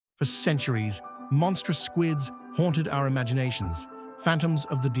For centuries, monstrous squids haunted our imaginations, phantoms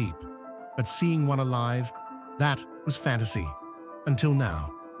of the deep. But seeing one alive, that was fantasy. Until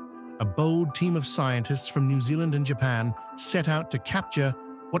now. A bold team of scientists from New Zealand and Japan set out to capture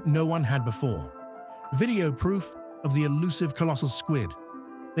what no one had before. Video proof of the elusive colossal squid.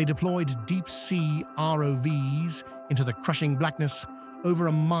 They deployed deep-sea ROVs into the crushing blackness over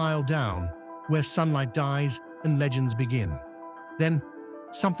a mile down, where sunlight dies and legends begin. Then,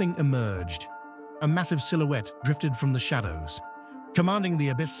 something emerged. A massive silhouette drifted from the shadows, commanding the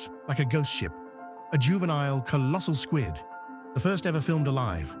abyss like a ghost ship. A juvenile colossal squid, the first ever filmed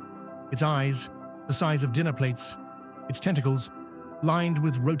alive. Its eyes, the size of dinner plates, its tentacles, lined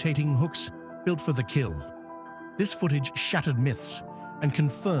with rotating hooks built for the kill. This footage shattered myths and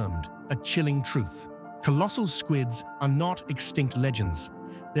confirmed a chilling truth. Colossal squids are not extinct legends.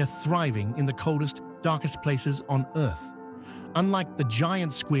 They're thriving in the coldest, darkest places on Earth. Unlike the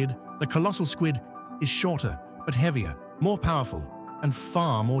giant squid, the colossal squid is shorter, but heavier, more powerful, and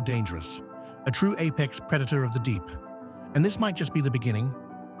far more dangerous. A true apex predator of the deep. And this might just be the beginning.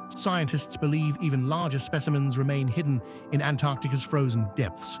 Scientists believe even larger specimens remain hidden in Antarctica's frozen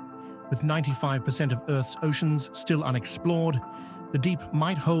depths. With 95% of Earth's oceans still unexplored, the deep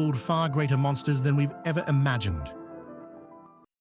might hold far greater monsters than we've ever imagined.